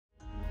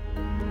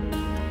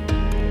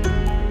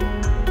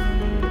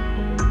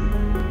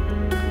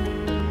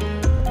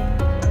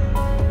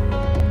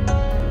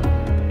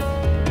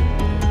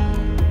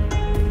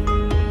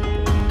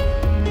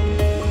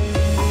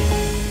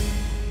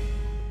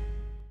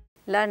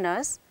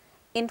Learners,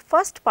 in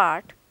first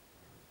part,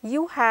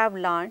 you have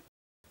learned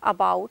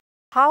about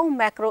how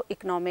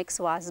macroeconomics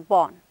was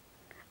born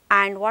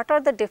and what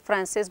are the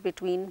differences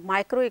between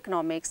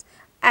microeconomics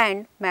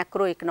and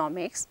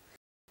macroeconomics,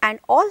 and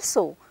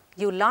also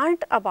you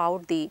learnt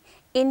about the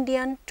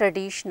Indian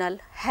traditional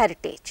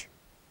heritage.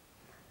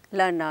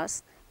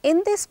 Learners,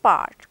 in this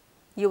part,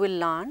 you will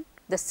learn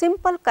the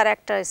simple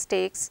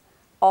characteristics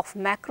of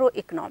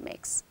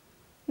macroeconomics.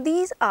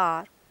 These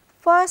are: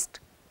 first,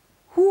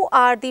 who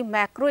are the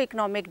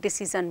macroeconomic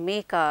decision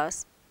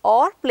makers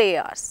or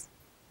players?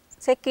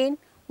 Second,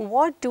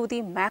 what do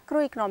the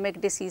macroeconomic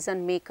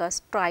decision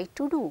makers try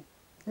to do?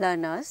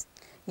 Learners,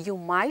 you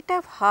might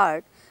have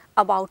heard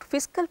about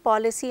fiscal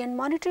policy and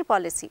monetary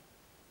policy.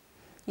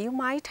 You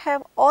might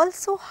have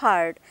also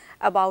heard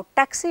about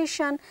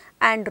taxation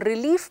and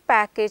relief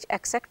package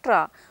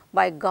etc.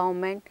 by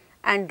government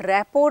and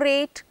repo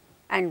rate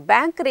and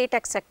bank rate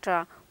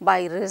etc. by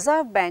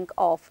Reserve Bank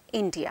of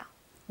India.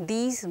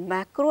 These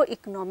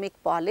macroeconomic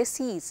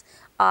policies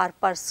are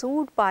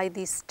pursued by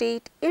the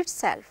state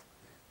itself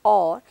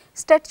or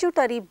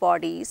statutory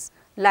bodies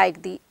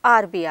like the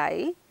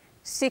RBI,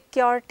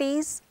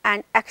 Securities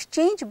and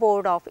Exchange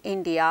Board of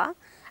India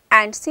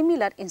and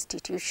similar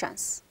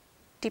institutions.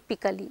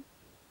 Typically,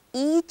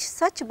 each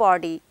such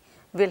body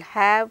will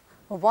have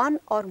one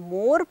or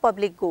more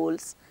public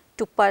goals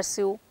to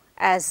pursue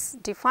as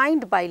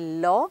defined by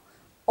law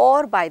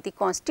or by the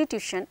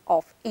Constitution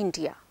of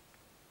India.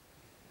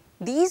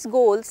 These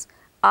goals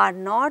are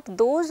not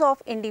those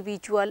of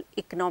individual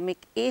economic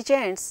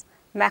agents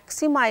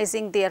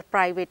maximizing their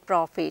private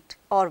profit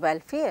or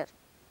welfare.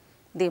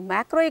 The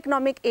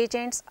macroeconomic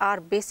agents are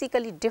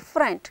basically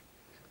different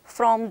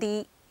from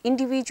the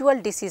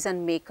individual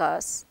decision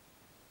makers.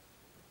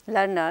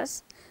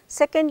 Learners,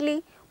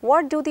 secondly,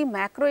 what do the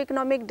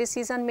macroeconomic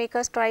decision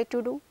makers try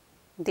to do?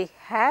 They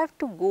have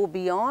to go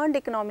beyond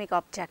economic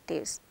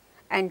objectives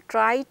and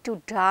try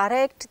to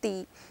direct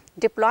the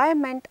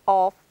deployment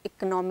of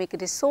economic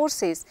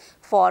resources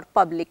for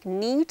public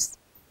needs.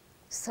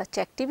 Such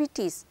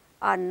activities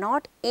are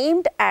not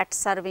aimed at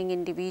serving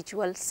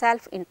individual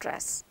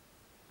self-interests.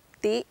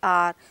 They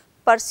are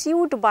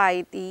pursued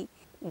by the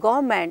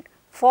government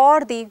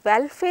for the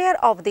welfare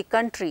of the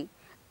country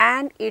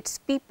and its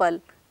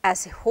people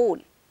as a whole.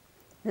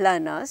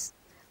 Learners,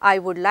 I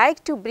would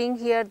like to bring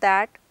here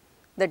that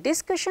the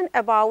discussion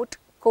about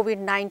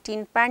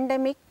COVID-19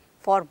 pandemic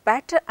for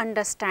better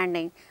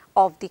understanding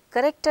of the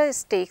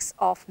characteristics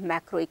of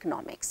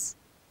macroeconomics.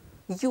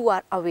 You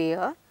are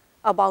aware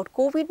about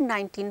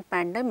COVID-19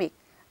 pandemic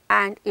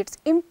and its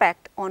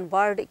impact on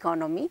world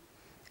economy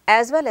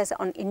as well as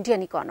on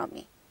Indian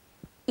economy.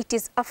 It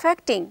is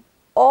affecting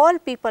all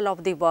people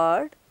of the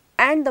world,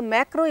 and the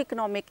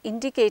macroeconomic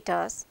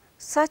indicators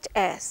such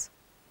as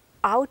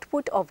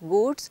output of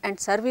goods and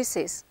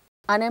services,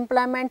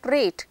 unemployment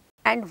rate,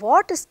 and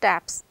what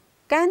steps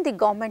can the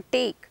government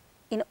take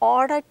in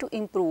order to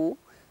improve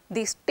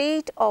the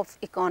state of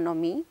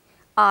economy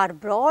are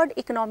broad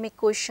economic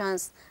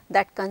questions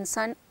that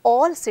concern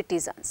all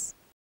citizens.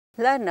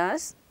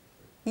 Learners,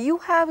 you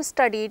have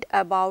studied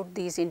about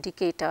these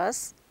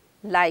indicators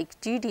like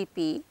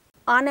GDP,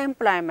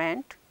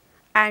 unemployment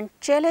and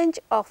challenge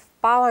of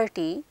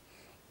poverty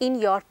in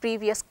your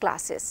previous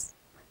classes.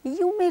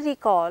 You may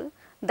recall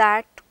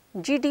that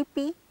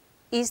GDP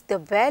is the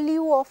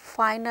value of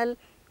final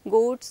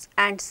goods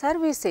and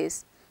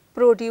services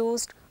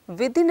produced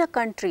within a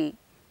country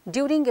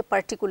during a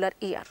particular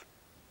year.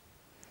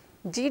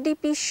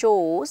 GDP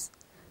shows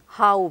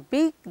how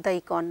big the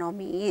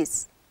economy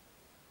is.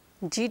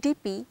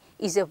 GDP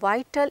is a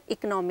vital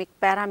economic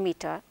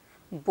parameter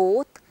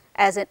both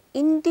as an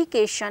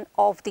indication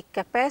of the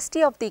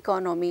capacity of the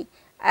economy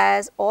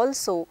as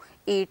also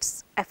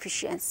its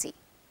efficiency.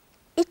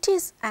 It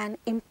is an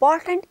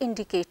important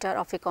indicator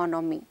of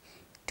economy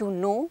to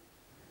know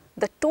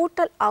the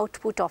total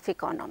output of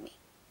economy.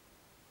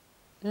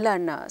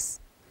 Learners,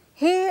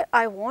 here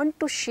I want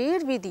to share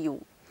with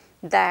you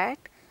that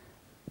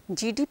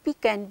GDP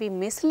can be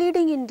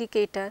misleading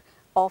indicator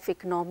of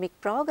economic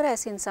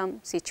progress in some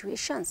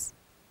situations.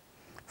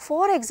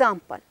 For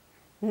example,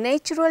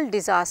 natural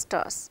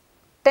disasters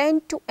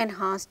tend to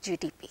enhance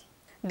GDP.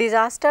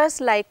 Disasters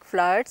like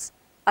floods,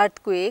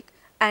 earthquake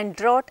and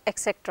drought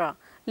etc.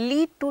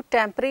 lead to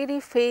temporary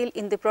fail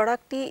in the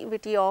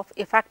productivity of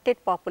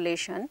affected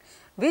population,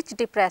 which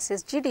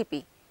depresses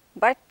GDP,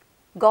 but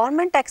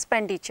government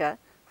expenditure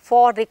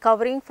for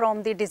recovering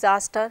from the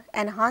disaster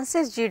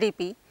enhances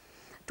GDP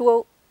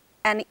to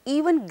an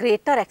even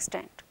greater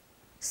extent.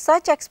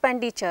 Such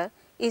expenditure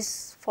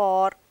is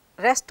for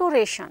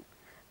restoration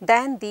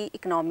than the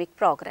economic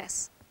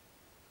progress.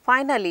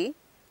 Finally,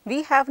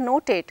 we have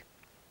noted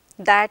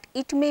that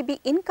it may be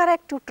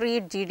incorrect to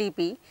treat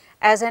GDP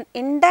as an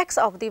index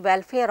of the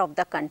welfare of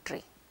the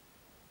country.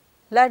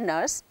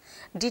 Learners,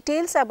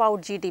 details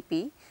about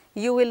GDP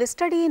you will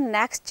study in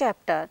next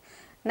chapter,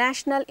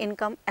 National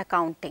Income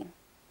Accounting.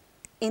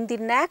 In the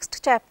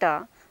next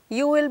chapter,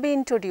 you will be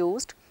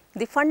introduced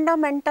the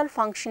fundamental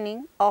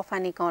functioning of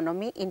an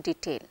economy in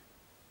detail.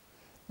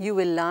 You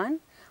will learn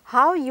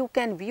how you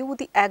can view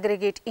the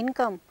aggregate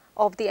income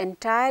of the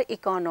entire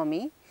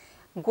economy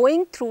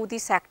going through the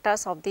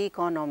sectors of the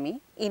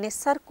economy in a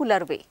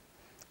circular way,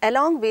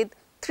 along with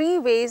 3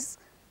 ways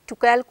to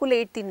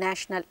calculate the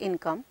national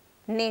income,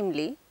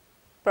 namely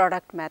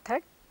product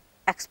method,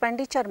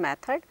 expenditure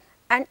method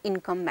and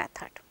income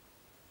method.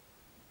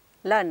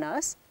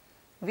 Learners,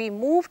 we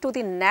move to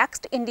the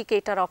next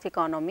indicator of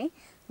economy,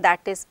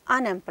 that is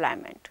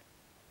unemployment.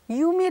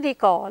 You may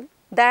recall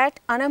that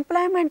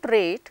unemployment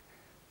rate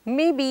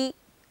may be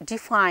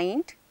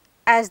defined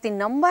as the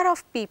number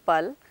of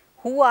people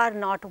who are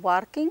not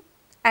working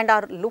and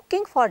are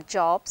looking for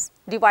jobs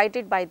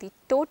divided by the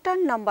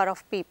total number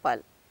of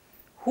people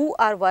who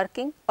are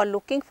working or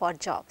looking for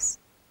jobs.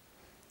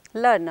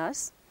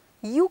 Learners,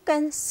 you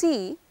can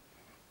see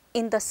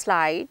in the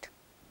slide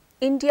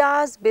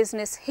India's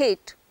business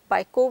hit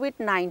by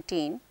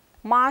COVID-19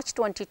 March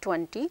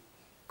 2020,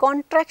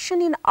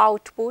 contraction in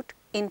output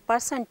in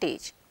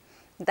percentage,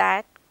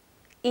 that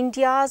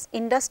India's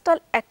industrial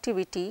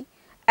activity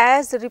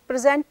as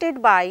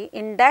represented by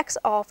Index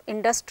of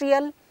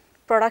Industrial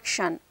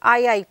Production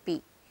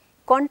IIP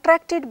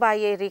contracted by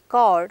a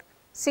record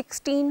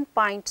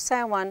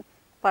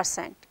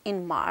 16.7%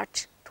 in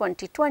March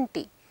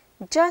 2020,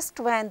 just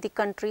when the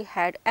country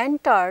had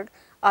entered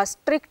a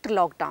strict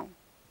lockdown.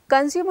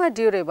 Consumer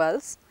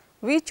durables,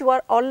 which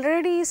were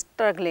already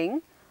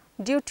struggling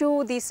due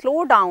to the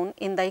slowdown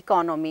in the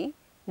economy,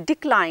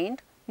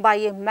 declined by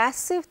a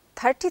massive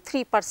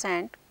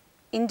 33%,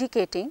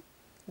 indicating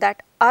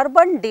that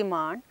urban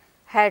demand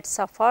had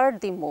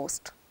suffered the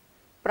most.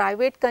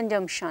 Private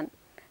consumption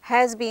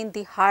has been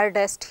the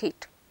hardest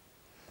hit.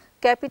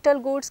 Capital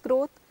goods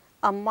growth,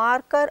 a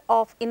marker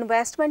of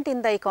investment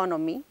in the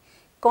economy,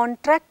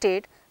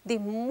 contracted the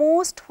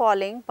most,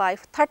 falling by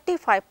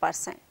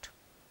 35%.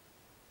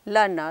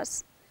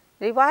 Learners,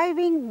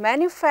 reviving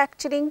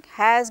manufacturing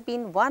has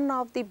been one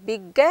of the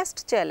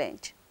biggest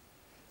challenge.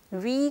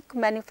 Weak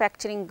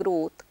manufacturing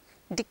growth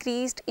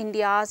decreased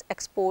India's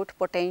export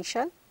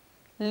potential,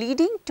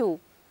 leading to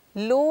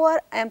lower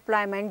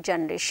employment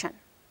generation.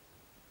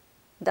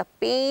 The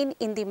pain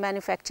in the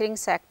manufacturing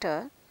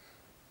sector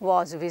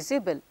was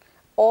visible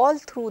all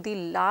through the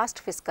last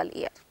fiscal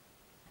year.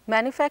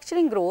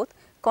 Manufacturing growth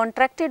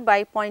contracted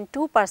by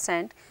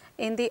 0.2%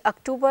 in the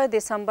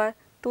October-December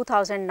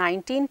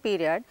 2019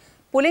 period,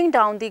 pulling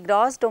down the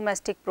gross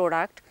domestic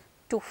product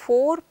to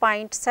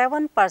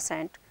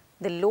 4.7%,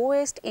 the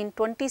lowest in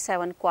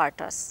 27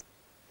 quarters.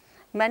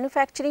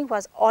 Manufacturing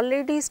was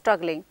already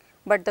struggling,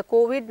 but the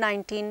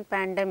COVID-19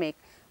 pandemic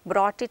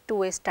brought it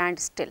to a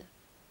standstill.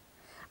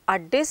 A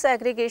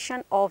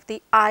disaggregation of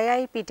the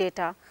IIP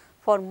data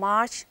for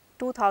March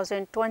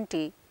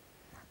 2020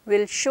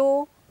 will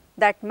show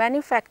that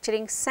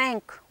manufacturing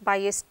sank by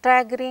a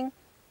staggering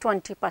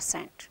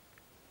 20%.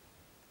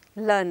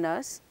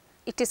 Learners,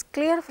 it is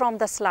clear from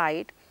the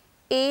slide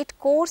 8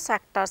 core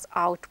sectors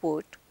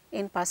output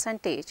in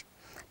percentage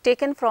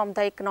taken from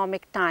the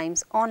Economic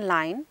Times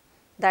online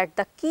that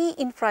the key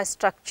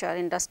infrastructure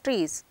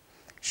industries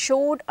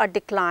showed a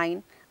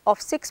decline of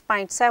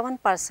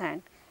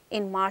 6.7%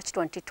 in March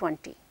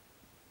 2020.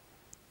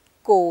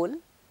 Coal,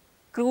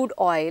 crude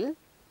oil,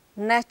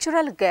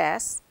 natural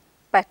gas,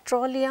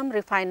 petroleum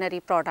refinery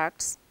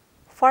products,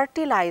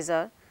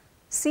 fertilizer,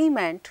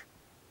 cement,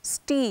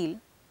 steel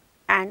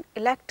and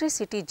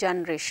electricity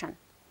generation.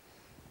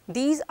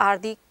 These are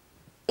the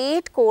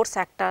 8 core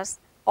sectors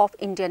of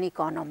Indian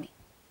economy.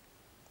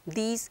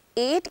 These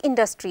 8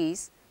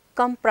 industries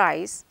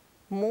comprise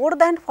more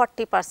than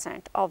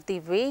 40% of the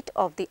weight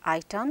of the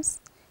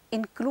items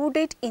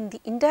included in the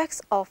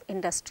Index of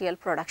Industrial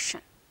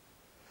Production.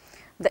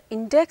 The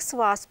index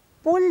was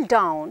pulled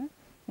down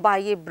by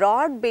a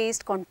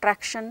broad-based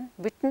contraction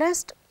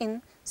witnessed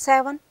in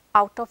 7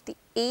 out of the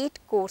 8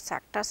 core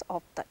sectors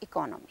of the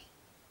economy.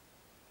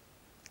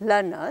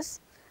 Learners,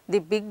 the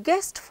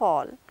biggest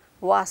fall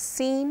was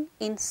seen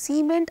in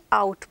cement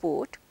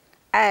output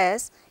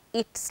as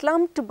it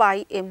slumped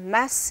by a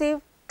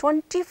massive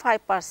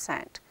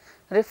 25%,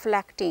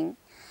 reflecting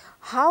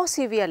how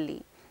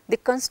severely the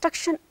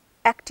construction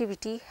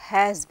activity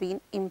has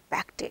been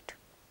impacted.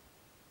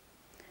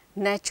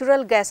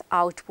 Natural gas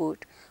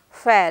output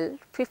fell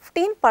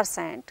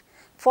 15%,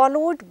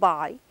 followed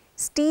by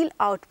steel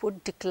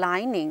output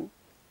declining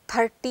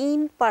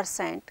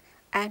 13%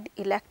 and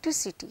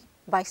electricity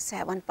by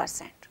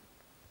 7%.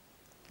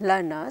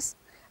 Learners,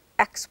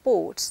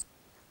 exports,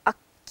 a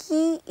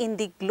key in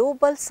the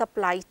global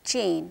supply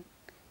chain,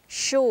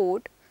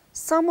 showed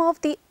some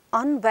of the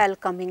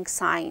unwelcoming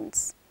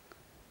signs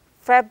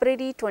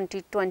February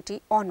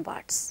 2020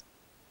 onwards.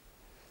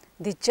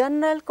 The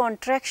general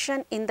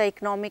contraction in the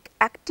economic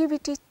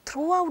activity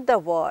throughout the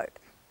world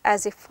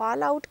as a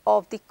fallout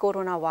of the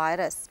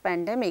coronavirus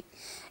pandemic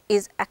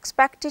is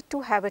expected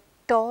to have a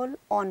toll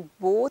on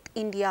both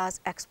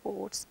India's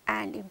exports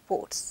and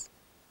imports.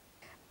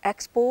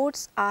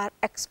 Exports are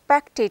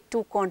expected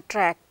to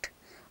contract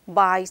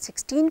by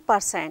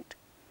 16%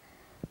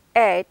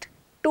 at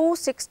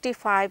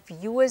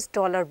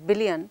 $265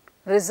 billion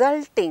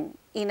resulting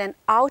in an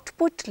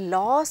output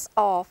loss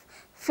of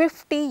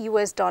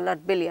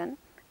 $50 billion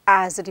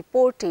as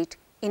reported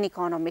in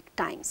Economic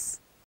Times.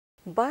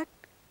 But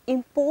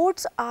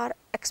imports are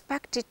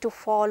expected to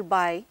fall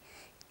by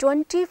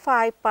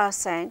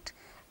 25%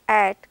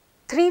 at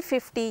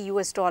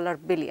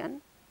 $350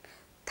 billion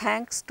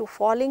thanks to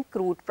falling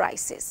crude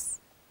prices.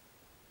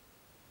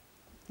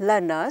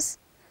 Learners,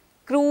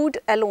 crude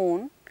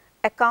alone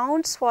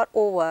accounts for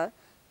over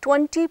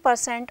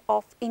 20%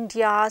 of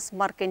India's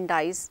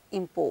merchandise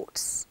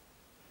imports.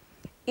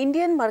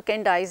 Indian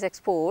merchandise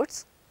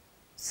exports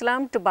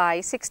slumped by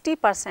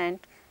 60%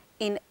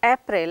 in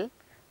April,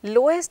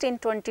 lowest in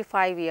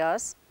 25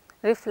 years,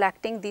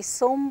 reflecting the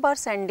somber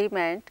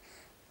sentiment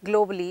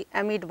globally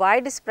amid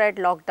widespread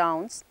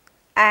lockdowns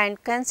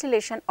and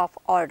cancellation of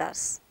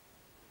orders.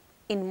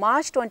 In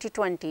March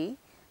 2020,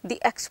 the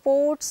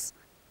exports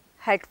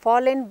had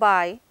fallen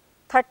by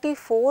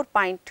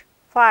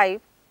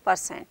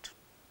 34.5%.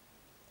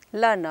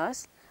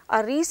 Learners,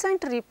 a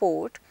recent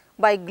report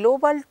by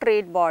global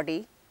trade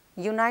body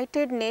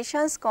United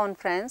Nations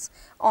Conference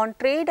on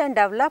Trade and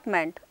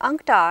Development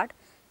UNCTAD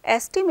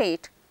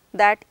estimate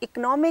that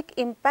economic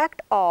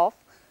impact of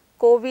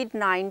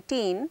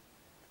COVID-19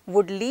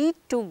 would lead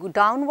to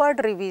downward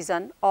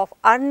revision of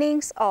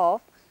earnings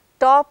of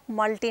top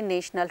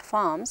multinational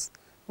firms,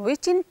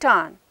 which in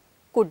turn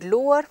could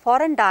lower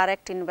foreign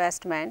direct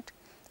investment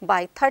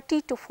by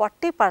 30 to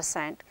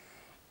 40%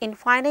 in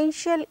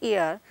financial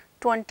year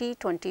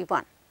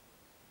 2021.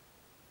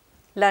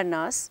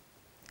 Learners,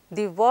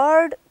 the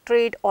World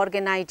Trade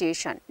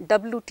Organization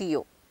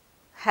WTO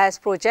has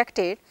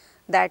projected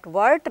that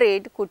world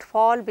trade could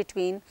fall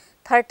between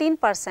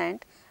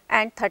 13%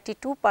 and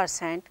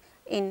 32%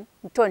 in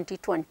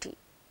 2020.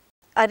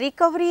 A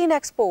recovery in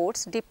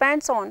exports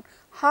depends on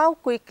how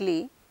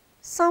quickly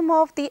some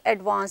of the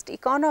advanced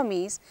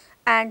economies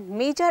and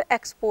major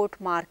export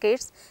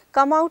markets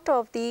come out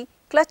of the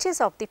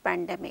clutches of the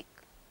pandemic.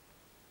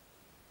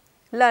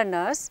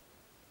 Learners,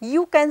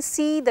 you can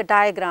see the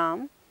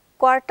diagram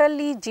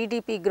quarterly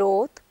GDP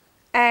growth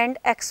and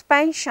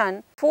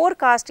expansion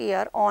forecast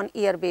year on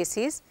year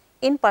basis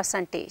in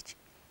percentage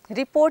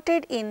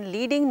reported in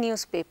leading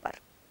newspaper.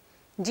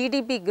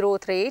 GDP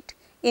growth rate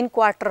in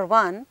quarter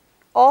 1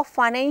 of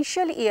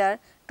financial year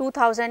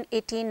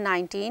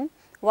 2018-19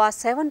 was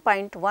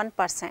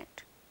 7.1%.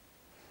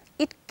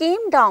 It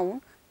came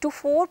down to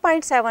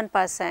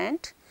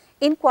 4.7%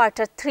 in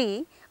quarter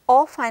 3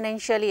 of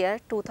financial year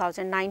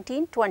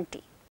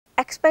 2019-20.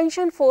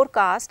 Expansion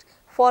forecast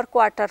for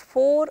quarter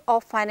 4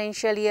 of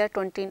financial year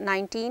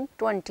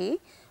 2019-20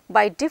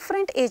 by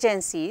different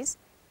agencies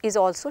is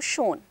also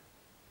shown.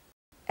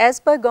 As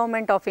per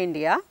Government of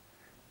India,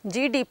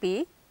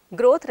 GDP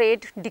growth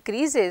rate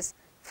decreases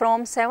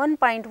from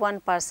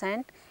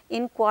 7.1%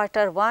 in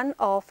quarter 1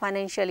 of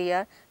financial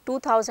year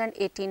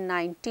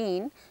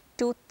 2018-19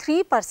 to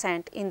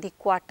 3% in the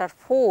quarter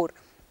 4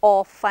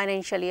 of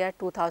financial year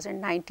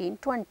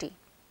 2019-20.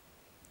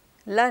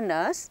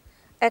 Learners,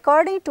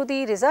 according to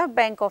the Reserve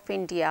Bank of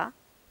India,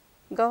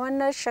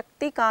 Governor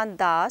Shaktikant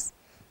Das,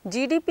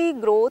 GDP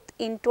growth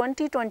in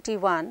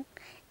 2021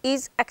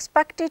 is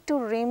expected to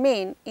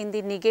remain in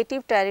the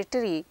negative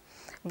territory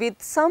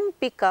with some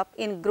pickup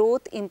in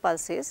growth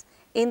impulses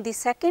in the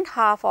second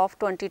half of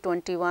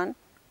 2021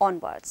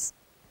 onwards,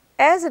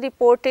 as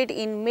reported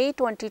in May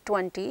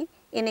 2020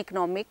 in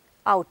Economic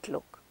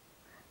Outlook.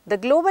 The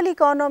global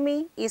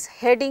economy is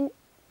heading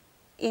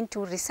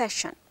into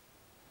recession.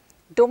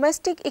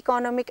 Domestic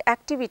economic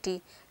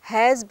activity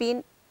has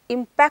been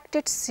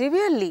impacted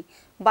severely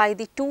by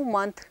the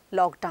 2-month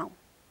lockdown.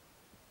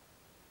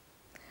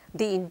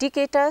 The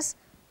indicators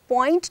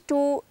point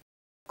to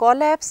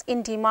collapse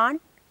in demand,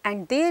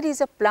 and there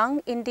is a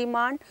plunge in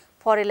demand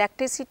for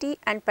electricity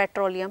and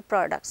petroleum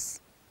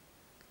products.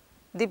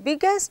 The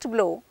biggest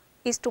blow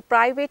is to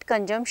private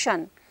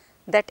consumption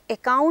that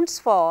accounts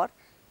for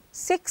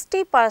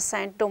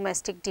 60%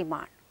 domestic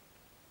demand.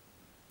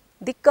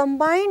 The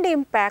combined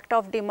impact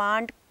of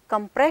demand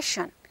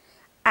compression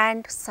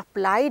and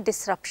supply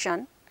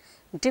disruption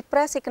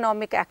depress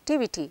economic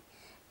activity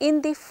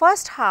in the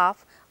first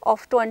half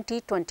of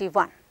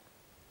 2021.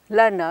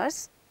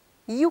 Learners,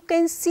 you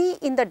can see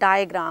in the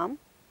diagram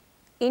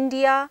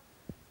India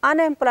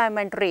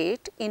unemployment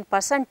rate in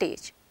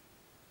percentage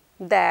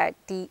that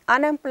the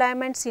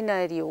unemployment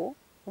scenario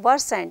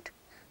worsened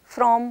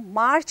from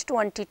March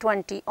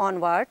 2020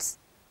 onwards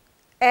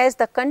as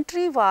the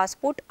country was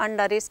put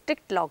under a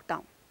strict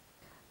lockdown.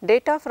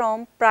 Data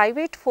from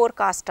private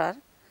forecaster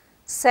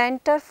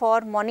Center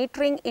for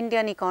Monitoring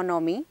Indian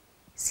Economy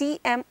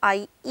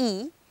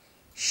CMIE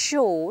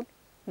showed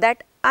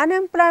that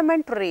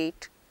unemployment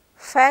rate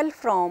fell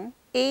from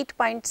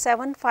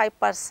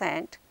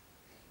 8.75%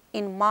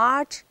 in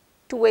March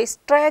to a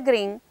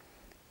staggering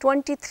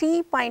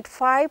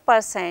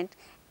 23.5%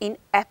 in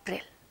April.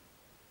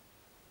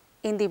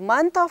 In the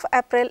month of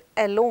April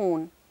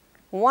alone,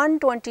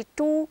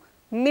 122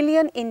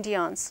 million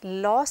Indians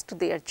lost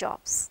their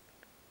jobs.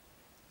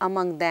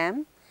 Among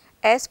them,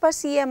 as per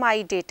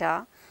CMI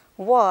data,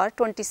 were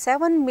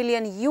 27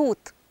 million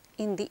youth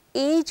in the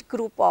age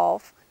group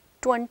of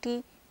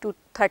 20 to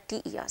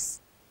 30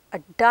 years, a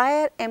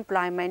dire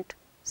employment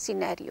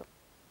scenario.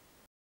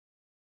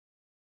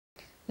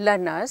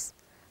 Learners,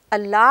 a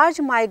large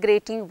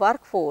migrating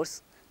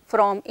workforce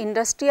from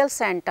industrial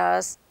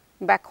centers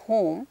back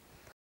home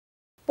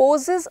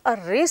poses a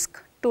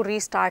risk to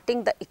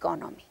restarting the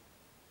economy.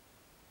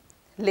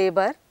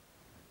 Labor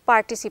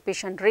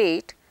participation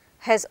rate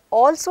has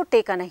also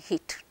taken a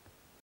hit.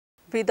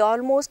 With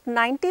almost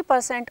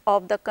 90%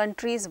 of the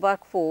country's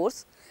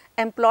workforce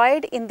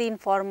employed in the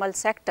informal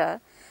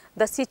sector,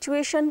 the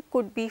situation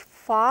could be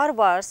far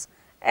worse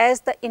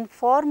as the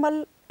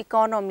informal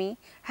economy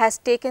has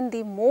taken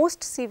the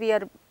most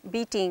severe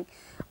beating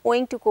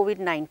owing to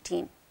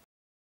COVID-19.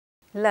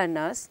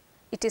 Learners,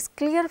 it is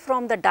clear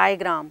from the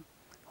diagram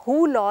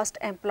who lost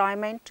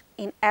employment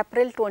in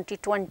April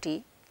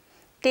 2020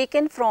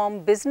 taken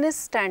from Business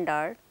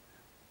Standard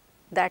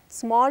that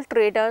small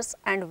traders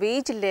and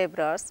wage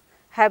laborers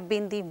have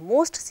been the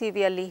most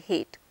severely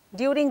hit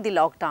during the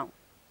lockdown.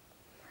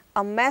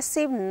 A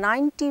massive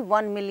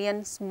 91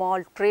 million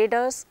small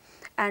traders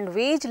and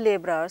wage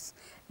laborers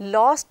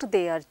lost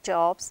their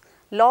jobs,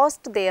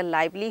 lost their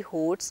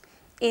livelihoods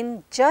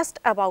in just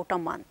about a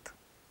month.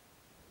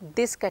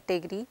 This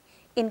category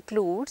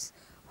includes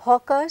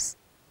hawkers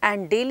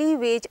and daily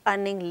wage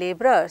earning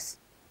laborers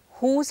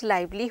whose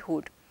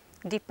livelihood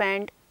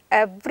depend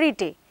every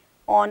day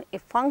on a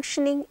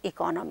functioning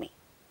economy.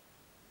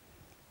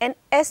 An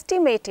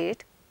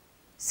estimated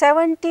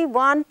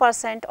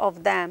 71%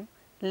 of them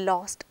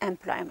lost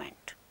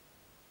employment.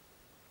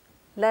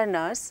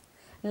 Learners,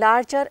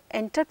 larger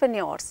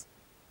entrepreneurs,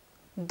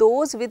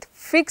 those with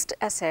fixed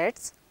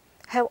assets,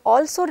 have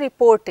also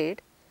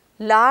reported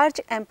large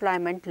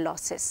employment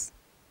losses.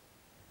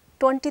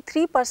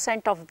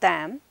 23% of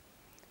them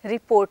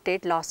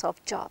reported loss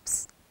of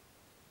jobs.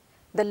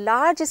 The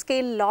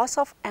large-scale loss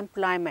of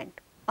employment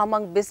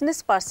among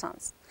business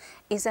persons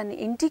is an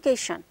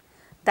indication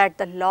that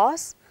the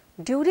loss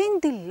during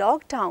the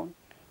lockdown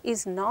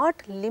is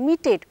not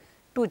limited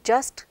to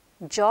just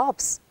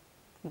jobs,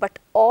 but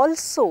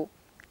also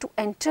to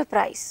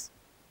enterprise.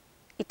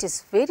 It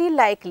is very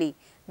likely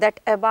that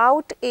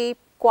about a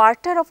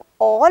quarter of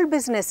all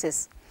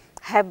businesses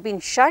have been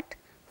shut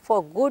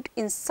for good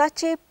in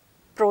such a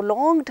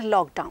prolonged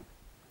lockdown.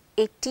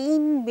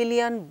 18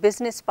 million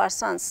business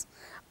persons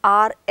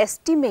are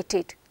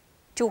estimated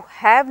to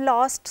have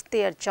lost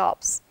their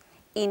jobs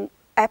in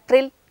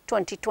April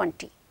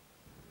 2020.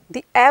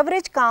 The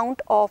average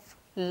count of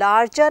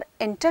larger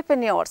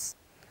entrepreneurs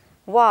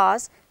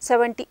was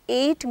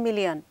 78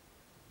 million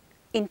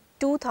in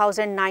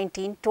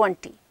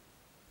 2019-20.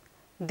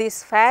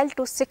 This fell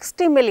to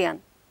 60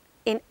 million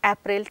in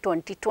April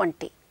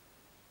 2020.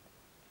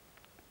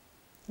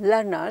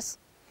 Learners,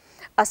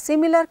 a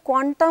similar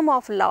quantum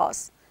of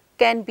loss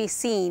can be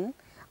seen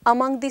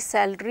among the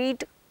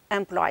salaried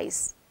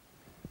employees.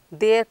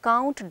 Their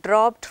count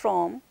dropped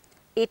from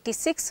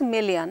 86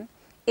 million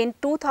in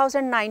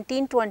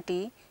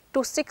 2019-20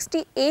 to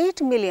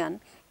 68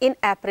 million in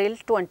April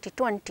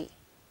 2020,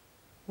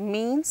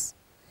 means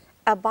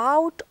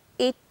about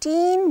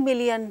 18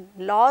 million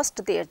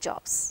lost their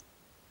jobs.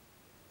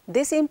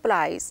 This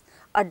implies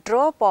a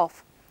drop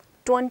of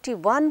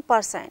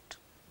 21%,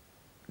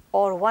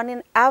 or 1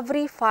 in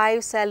every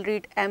 5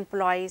 salaried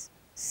employees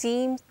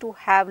seems to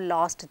have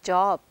lost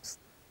jobs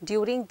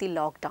during the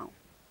lockdown.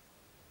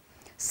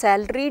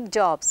 Salaried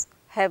jobs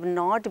have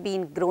not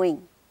been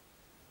growing.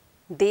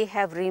 They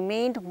have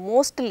remained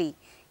mostly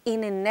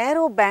in a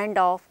narrow band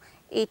of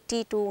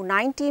 80 to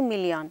 90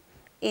 million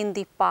in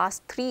the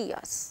past 3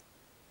 years.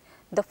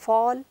 The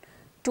fall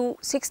to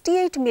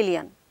 68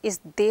 million is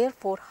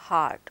therefore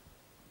hard.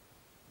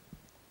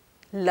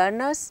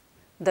 Learners,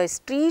 the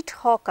street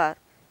hawker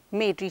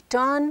may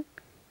return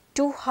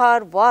to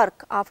her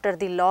work after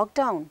the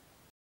lockdown.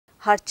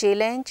 Her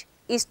challenge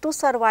is to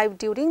survive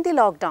during the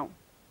lockdown.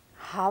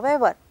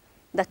 However,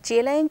 the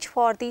challenge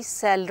for the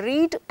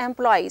salaried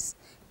employees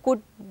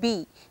could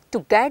be to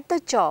get the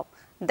job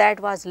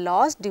that was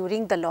lost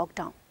during the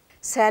lockdown.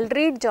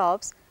 Salaried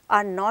jobs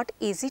are not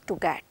easy to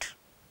get.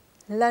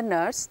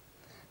 Learners,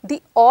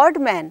 the odd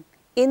man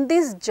in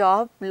this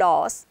job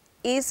loss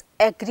is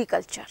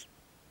agriculture.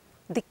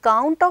 The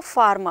count of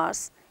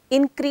farmers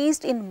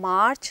increased in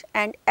March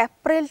and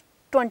April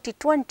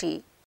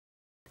 2020.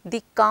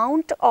 The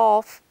count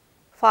of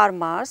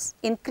farmers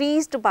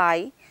increased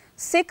by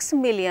 6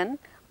 million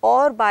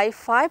or by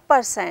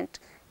 5%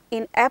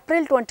 in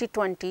April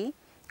 2020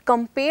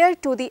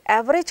 compared to the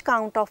average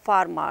count of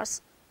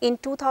farmers in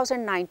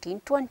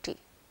 2019-20.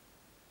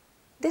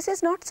 This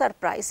is not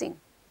surprising.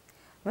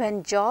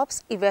 When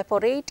jobs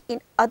evaporate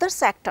in other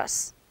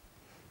sectors,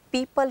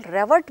 people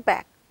revert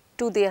back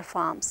to their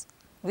farms,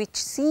 which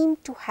seem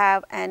to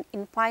have an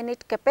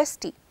infinite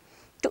capacity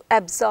to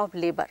absorb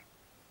labor.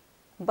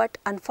 But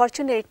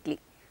unfortunately,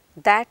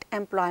 that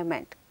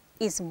employment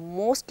is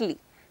mostly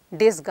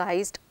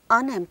disguised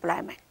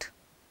unemployment.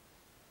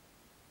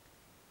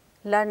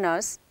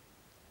 Learners,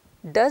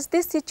 does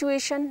this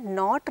situation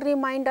not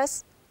remind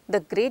us the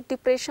Great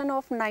Depression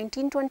of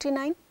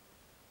 1929?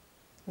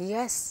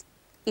 Yes,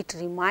 it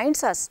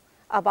reminds us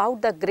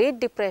about the Great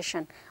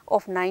Depression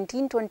of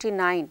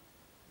 1929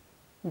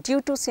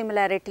 due to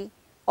similarity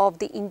of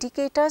the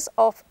indicators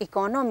of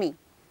economy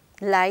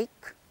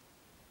like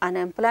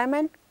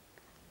unemployment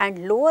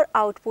and lower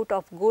output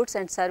of goods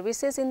and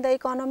services in the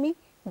economy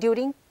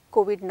during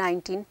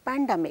COVID-19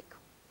 pandemic.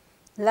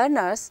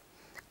 Learners,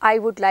 I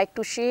would like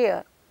to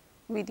share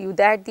with you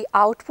that the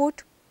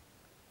output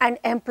and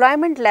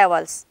employment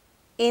levels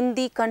in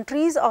the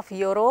countries of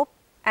Europe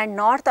and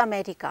North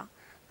America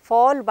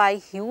fall by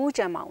huge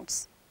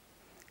amounts.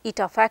 It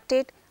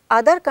affected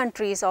other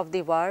countries of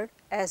the world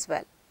as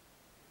well.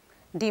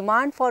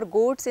 Demand for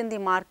goods in the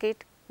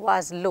market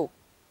was low.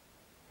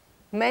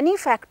 Many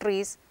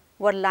factories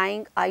were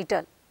lying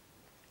idle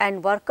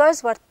and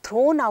workers were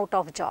thrown out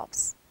of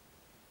jobs.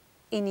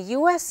 In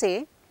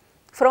USA,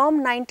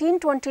 from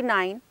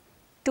 1929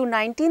 to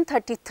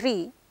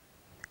 1933,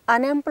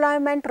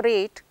 unemployment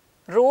rate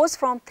rose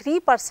from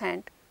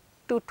 3%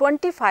 to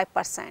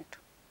 25%.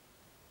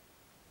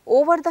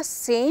 Over the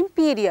same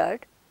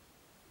period,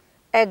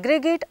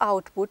 aggregate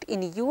output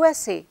in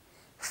USA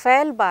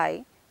fell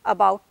by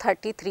about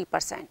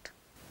 33%.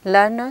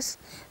 Learners,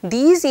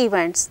 these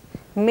events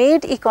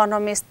made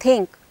economists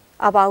think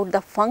about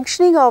the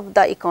functioning of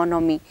the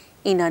economy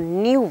in a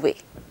new way.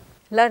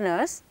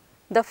 Learners,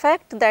 the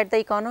fact that the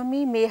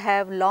economy may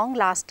have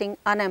long-lasting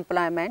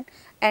unemployment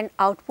and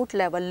output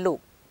level low,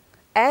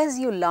 as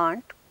you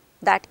learnt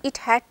that it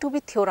had to be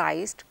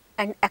theorized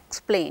and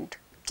explained.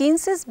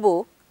 Keynes's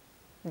book,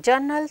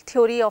 General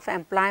Theory of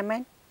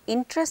Employment,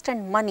 Interest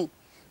and Money,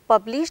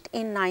 published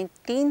in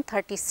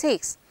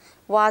 1936,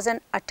 was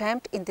an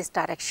attempt in this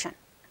direction.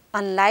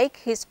 Unlike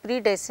his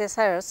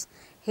predecessors,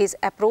 his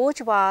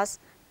approach was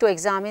to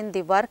examine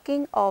the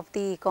working of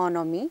the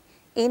economy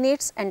in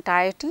its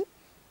entirety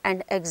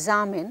and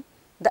examine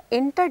the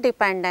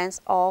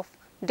interdependence of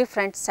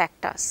different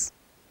sectors.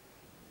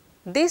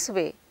 This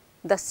way,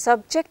 the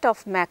subject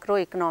of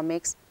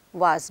macroeconomics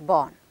was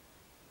born.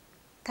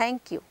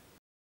 Thank you.